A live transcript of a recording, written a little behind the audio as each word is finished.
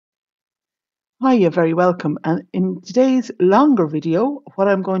Hi, you're very welcome. And in today's longer video, what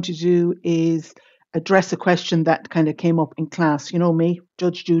I'm going to do is address a question that kind of came up in class. You know me,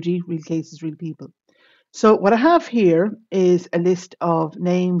 Judge Judy, real cases, real people. So what I have here is a list of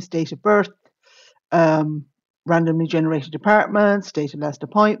names, date of birth, um, randomly generated apartments, date of last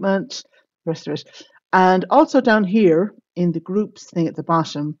appointment, the rest of it. And also down here in the groups thing at the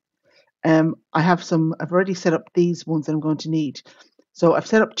bottom, I've already set up these ones that I'm going to need. So I've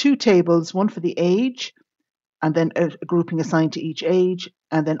set up two tables, one for the age, and then a grouping assigned to each age,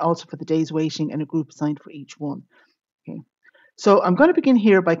 and then also for the days waiting and a group assigned for each one. Okay. So I'm going to begin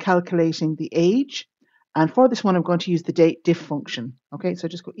here by calculating the age. And for this one, I'm going to use the date diff function. Okay, so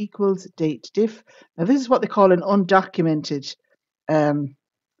just go equals date diff. Now this is what they call an undocumented um,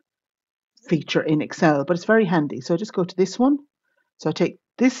 feature in Excel, but it's very handy. So I just go to this one. So I take,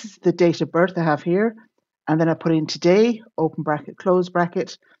 this is the date of birth I have here, and then I put in today, open bracket, close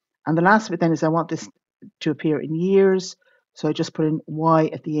bracket. And the last bit then is I want this to appear in years. So I just put in Y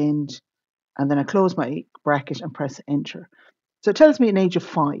at the end, and then I close my bracket and press enter. So it tells me an age of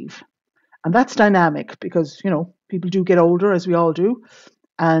 5. And that's dynamic because, you know, people do get older, as we all do.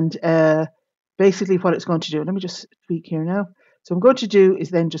 And basically what it's going to do, let me just tweak here now. So I'm going to do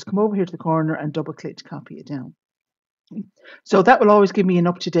is then just come over here to the corner and double click to copy it down. Okay. So that will always give me an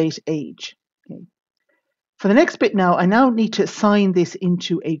up-to-date age. Okay. For the next bit now, I now need to assign this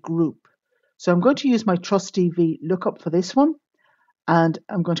into a group. So I'm going to use my TrustDV lookup for this one. And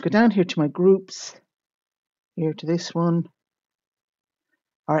I'm going to go down here to my groups, here to this one.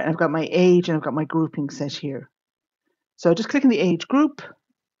 All right, I've got my age and I've got my grouping set here. So just click in the age group.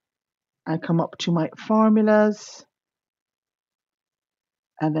 I come up to my formulas.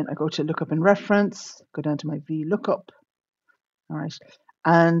 And then I go to lookup and reference, go down to my VLOOKUP. All right.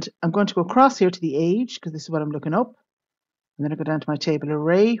 And I'm going to go across here to the age because this is what I'm looking up. And then I go down to my table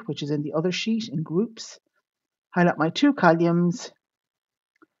array, which is in the other sheet in groups, highlight my two columns,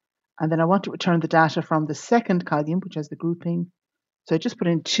 and then I want to return the data from the second column, which has the grouping. So I just put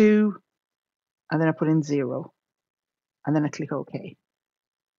in 2, and then I put in 0, and then I click OK.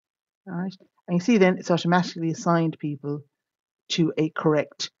 All right, and you see then it's automatically assigned people to a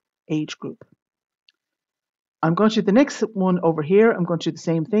correct age group. I'm going to the next one over here. I'm going to do the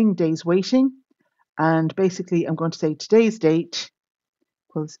same thing, days waiting, and basically I'm going to say today's date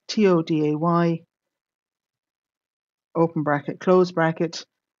equals TODAY, open bracket, close bracket,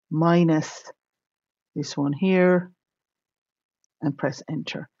 minus this one here, and press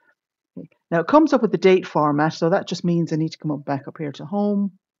enter. Okay. Now it comes up with the date format, so that just means I need to come back up here to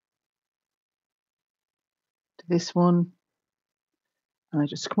home, to this one, and I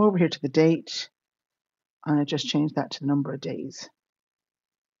just come over here to the date, and I just change that to the number of days.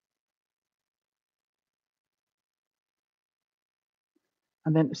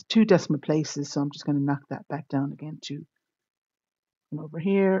 And then it's 2 decimal places, so I'm just going to knock that back down again to come over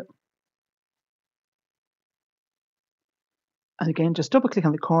here. And again, just double click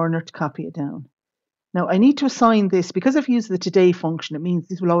on the corner to copy it down. Now I need to assign this, because I've used the today function, it means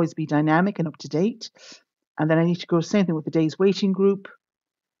this will always be dynamic and up to date. And then I need to go same thing with the days waiting group.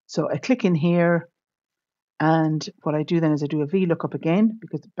 So I click in here, and what I do then is I do a VLOOKUP again,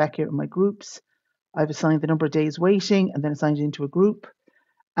 because back here in my groups, I've assigned the number of days waiting and then assigned it into a group.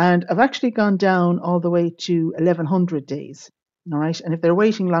 And I've actually gone down all the way to 1100 days. All right. And if they're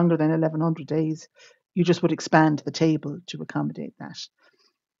waiting longer than 1100 days, you just would expand the table to accommodate that.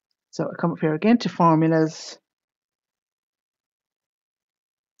 So I come up here again to formulas.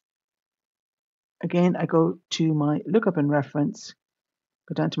 Again, I go to my lookup and reference,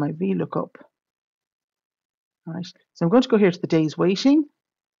 go down to my VLOOKUP. All right. So I'm going to go here to the days waiting.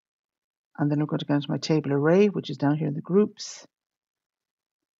 And then I'm going to go into my table array, which is down here in the groups.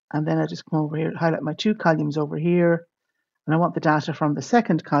 And then I just come over here, highlight my 2 columns over here. And I want the data from the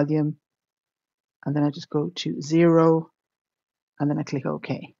second column. And then I just go to 0. And then I click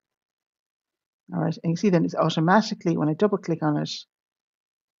OK. All right. And you see then it's automatically, when I double click on it,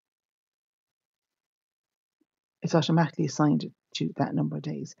 it's automatically assigned to that number of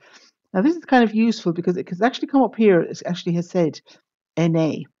days. Now this is kind of useful because it can actually come up here. It actually has said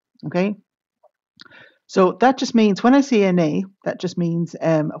NA. Okay. So that just means when I say NA, that just means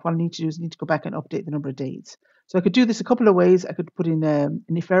what I need to do is I need to go back and update the number of days. So I could do this a couple of ways. I could put in an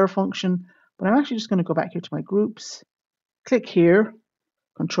if error function, but I'm actually just going to go back here to my groups, click here,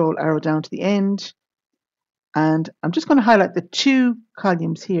 control arrow down to the end, and I'm just going to highlight the 2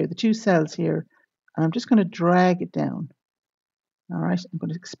 columns here, the 2 cells here, and I'm just going to drag it down. All right, I'm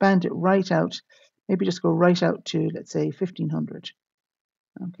going to expand it right out, maybe just go right out to, let's say, 1500.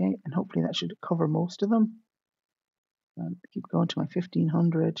 Okay, and hopefully that should cover most of them. Keep going to my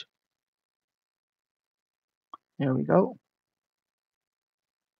 1500. There we go.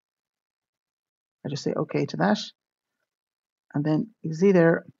 I just say OK to that. And then you see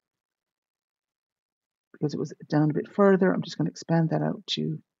there, because it was down a bit further, I'm just going to expand that out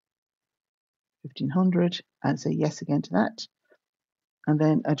to 1500 and say yes again to that. And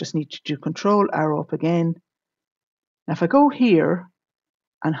then I just need to do Control arrow up again. Now if I go here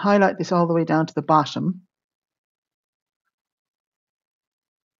and highlight this all the way down to the bottom,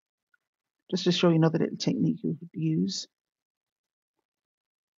 just to show you another little technique you could use.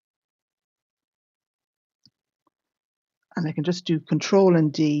 And I can just do Control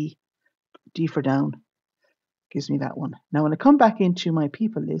and D, D for down, gives me that one. Now when I come back into my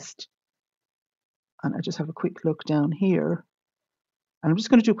people list, and I just have a quick look down here, and I'm just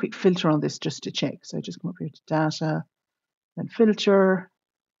going to do a quick filter on this just to check. So I just come up here to data, then filter,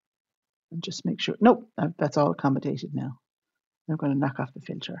 and just make sure, nope, that's all accommodated now. I'm going to knock off the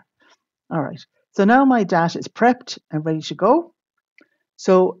filter. All right, so now my data is prepped and ready to go.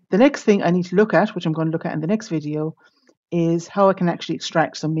 So the next thing I need to look at, which I'm going to look at in the next video, is how I can actually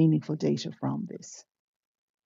extract some meaningful data from this.